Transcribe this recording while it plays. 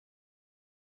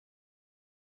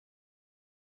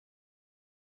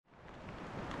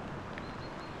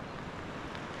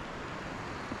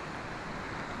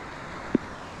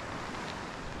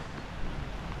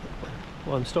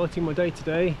Well, I'm starting my day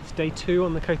today. It's day 2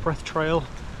 on the Cape Wrath Trail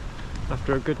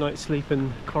after a good night's sleep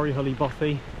in Corryhully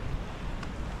Bothy.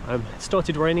 It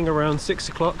started raining around 6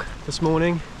 o'clock this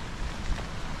morning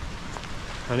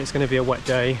and it's going to be a wet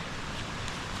day.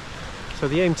 So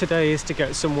the aim today is to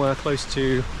get somewhere close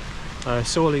to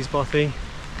Sourlies Bothy,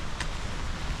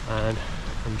 and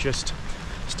I'm just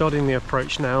starting the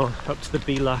approach now up to the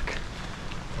Belach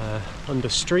under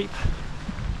Streep.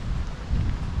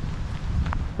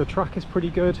 The track is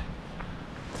pretty good.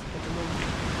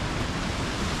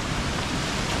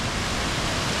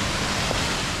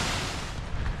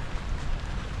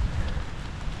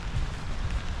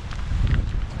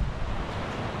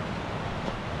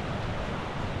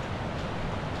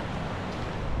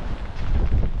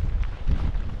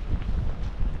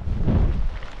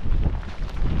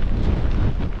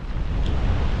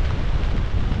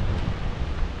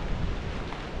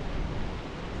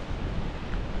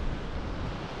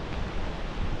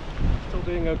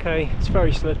 Doing okay. It's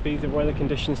very slippy. The weather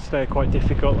conditions today are quite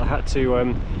difficult. I had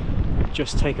to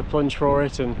just take a plunge for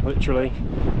it and literally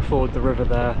ford the river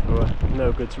there. There were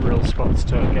no good real spots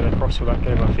to get across without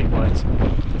getting my feet wet.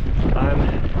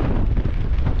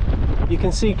 You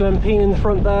can see Glenpeen in the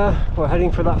front there. We're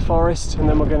heading for that forest and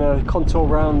then we're going to contour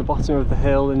around the bottom of the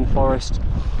hill in the forest.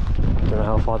 I don't know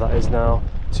how far that is now,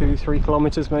 2-3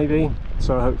 kilometres maybe,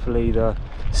 so hopefully the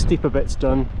steeper bit's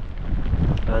done.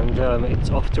 And it's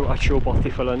off to actual Bothy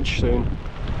for lunch soon.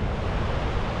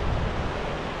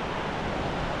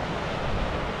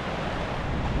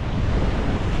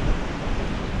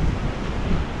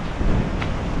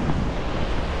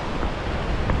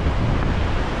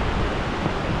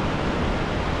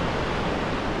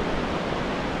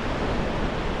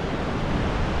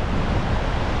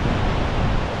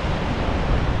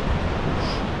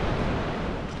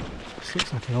 This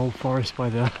looks like an old forest by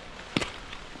the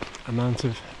amount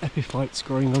of epiphytes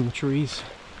growing on the trees.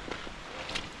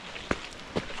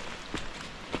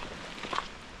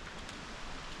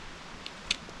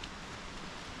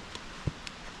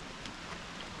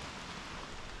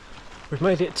 We've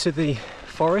made it to the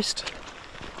forest.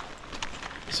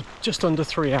 It's just under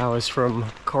 3 hours from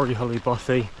Corryhully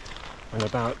Bothy and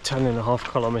about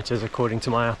 10.5 kilometres according to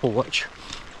my Apple Watch.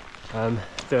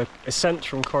 The ascent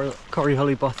from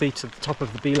Corryhully Bothy to the top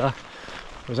of the Belach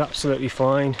was absolutely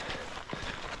fine.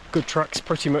 Good tracks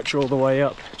pretty much all the way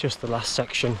up, just the last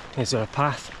section is a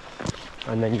path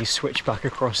and then you switch back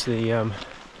across the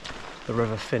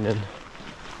River Finnan,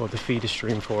 or the feeder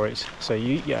stream for it. So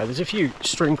yeah, there's a few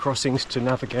stream crossings to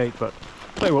navigate but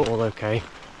they were all okay.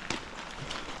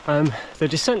 The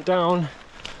descent down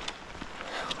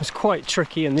was quite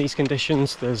tricky in these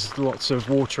conditions. There's lots of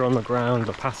water on the ground,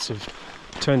 the paths have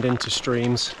turned into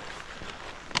streams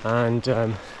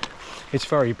and it's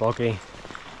very boggy.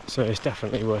 So it's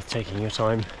definitely worth taking your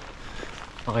time.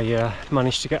 I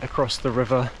managed to get across the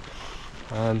river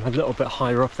a little bit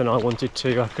higher up than I wanted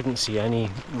to. I couldn't see any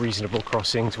reasonable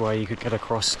crossings where you could get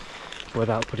across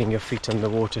without putting your feet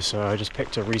underwater, so I just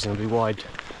picked a reasonably wide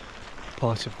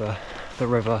part of the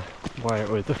river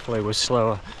where the flow was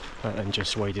slower and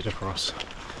just waded across.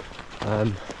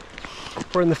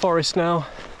 We're in the forest now,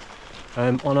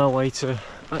 on our way to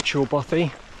actual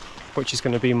Bothy, which is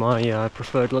going to be my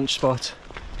preferred lunch spot.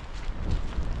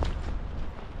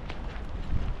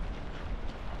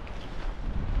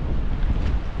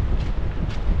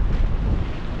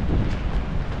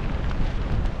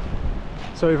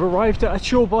 So we've arrived at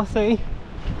actual Bothy.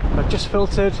 I've just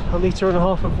filtered 1.5 litres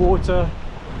of water.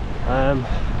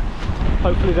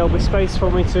 Hopefully there'll be space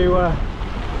for me to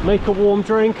make a warm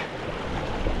drink.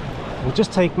 It'll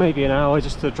just take maybe an hour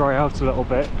just to dry out a little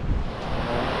bit.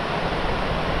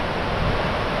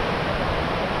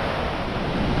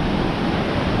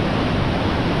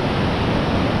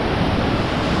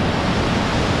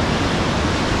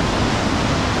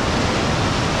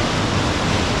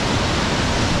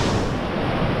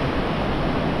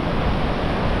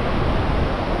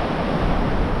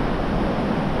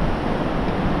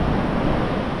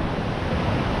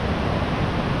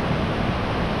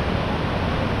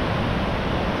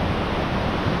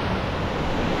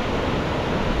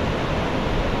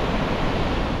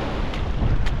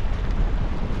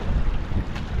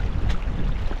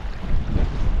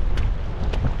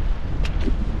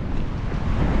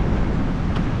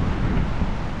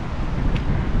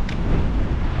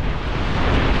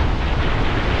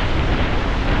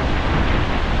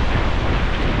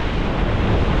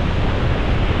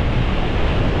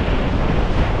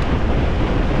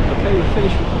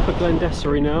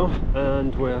 Glendesery now,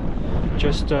 and we're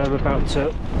just about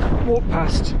to walk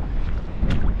past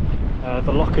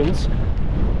the Lochans.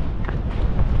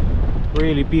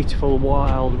 Really beautiful,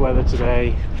 wild weather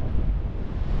today.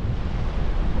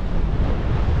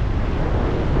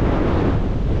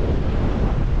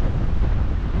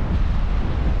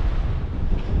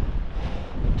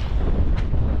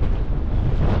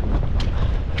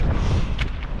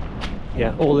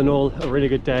 Yeah, all in all, a really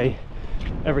good day.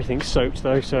 Everything's soaked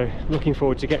though, so looking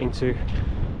forward to getting to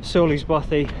Sourlies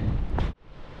Bothy.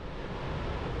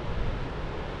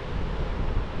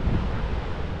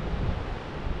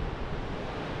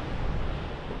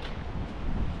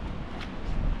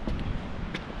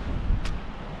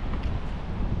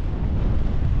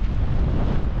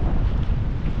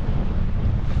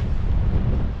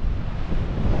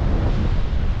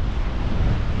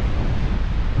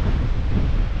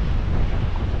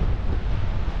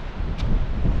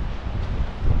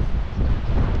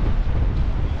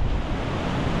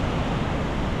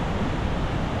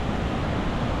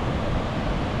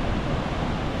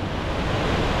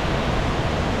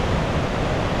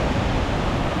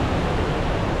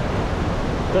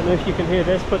 Don't know if you can hear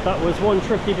this, but that was one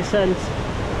tricky descent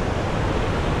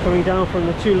coming down from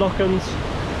the two lock-ons.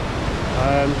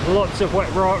 Lots of wet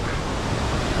rock,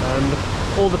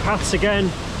 and all the paths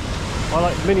again are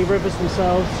like mini rivers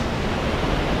themselves.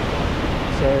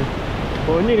 So,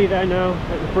 but we're nearly there now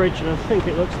at the bridge, and I think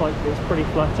it looks like it's pretty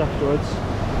flat afterwards.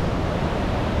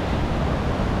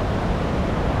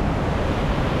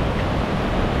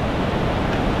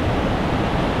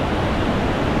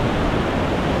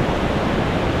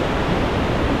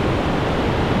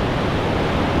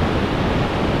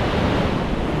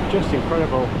 Just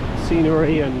incredible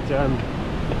scenery, and the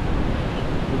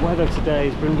weather today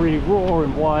has been really raw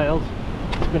and wild.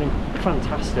 It's been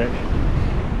fantastic.